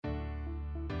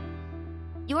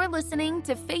You're listening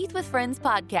to Faith with Friends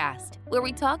podcast, where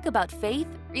we talk about faith,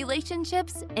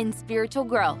 relationships, and spiritual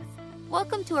growth.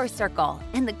 Welcome to our circle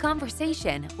and the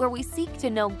conversation where we seek to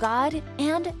know God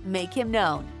and make Him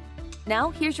known. Now,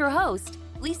 here's your host,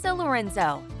 Lisa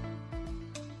Lorenzo.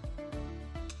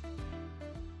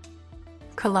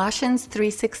 Colossians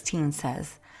 3:16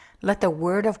 says, "Let the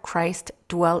word of Christ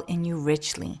dwell in you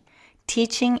richly,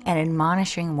 teaching and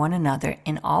admonishing one another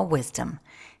in all wisdom,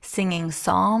 singing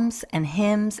psalms and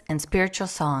hymns and spiritual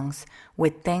songs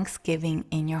with thanksgiving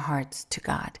in your hearts to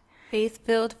God."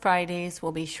 Faith-Filled Fridays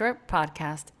will be short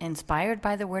podcasts inspired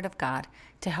by the Word of God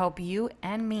to help you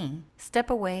and me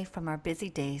step away from our busy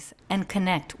days and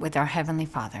connect with our Heavenly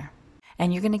Father.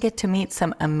 And you're going to get to meet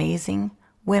some amazing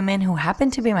women who happen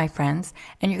to be my friends,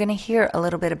 and you're going to hear a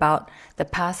little bit about the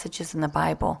passages in the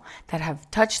Bible that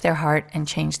have touched their heart and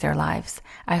changed their lives.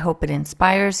 I hope it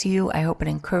inspires you. I hope it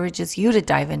encourages you to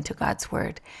dive into God's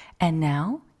Word. And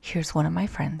now, here's one of my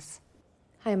friends.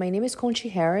 Hi, my name is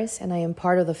Conchi and I am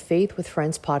part of the Faith with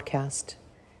Friends podcast.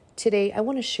 Today, I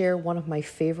want to share one of my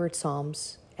favorite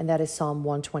Psalms, and that is Psalm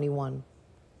 121.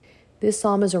 This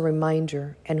Psalm is a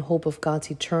reminder and hope of God's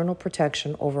eternal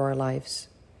protection over our lives.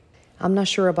 I'm not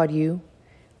sure about you,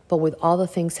 but with all the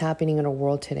things happening in our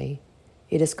world today,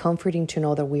 it is comforting to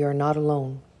know that we are not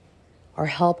alone. Our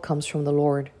help comes from the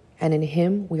Lord, and in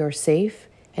Him we are safe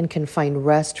and can find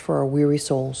rest for our weary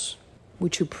souls.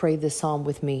 Would you pray this psalm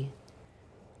with me?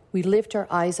 We lift our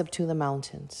eyes up to the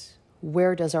mountains.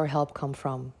 Where does our help come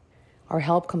from? Our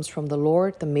help comes from the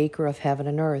Lord, the maker of heaven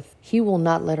and earth. He will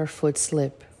not let our foot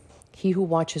slip. He who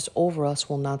watches over us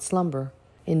will not slumber.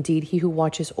 Indeed, he who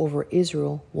watches over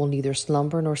Israel will neither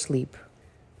slumber nor sleep.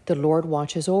 The Lord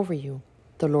watches over you.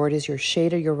 The Lord is your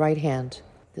shade at your right hand.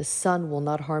 The sun will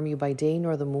not harm you by day,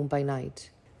 nor the moon by night.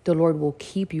 The Lord will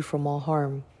keep you from all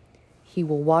harm. He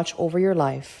will watch over your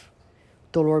life.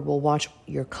 The Lord will watch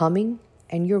your coming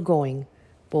and your going,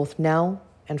 both now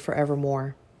and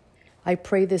forevermore. I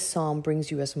pray this psalm brings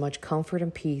you as much comfort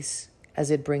and peace as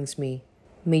it brings me.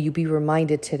 May you be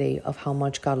reminded today of how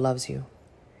much God loves you.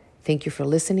 Thank you for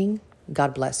listening.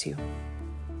 God bless you.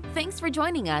 Thanks for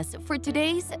joining us for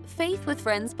today's Faith with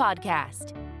Friends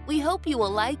podcast. We hope you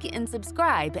will like and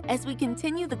subscribe as we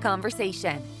continue the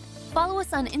conversation. Follow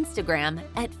us on Instagram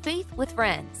at Faith with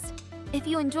Friends. If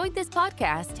you enjoyed this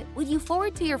podcast, would you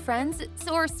forward to your friends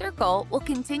so our circle will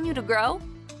continue to grow?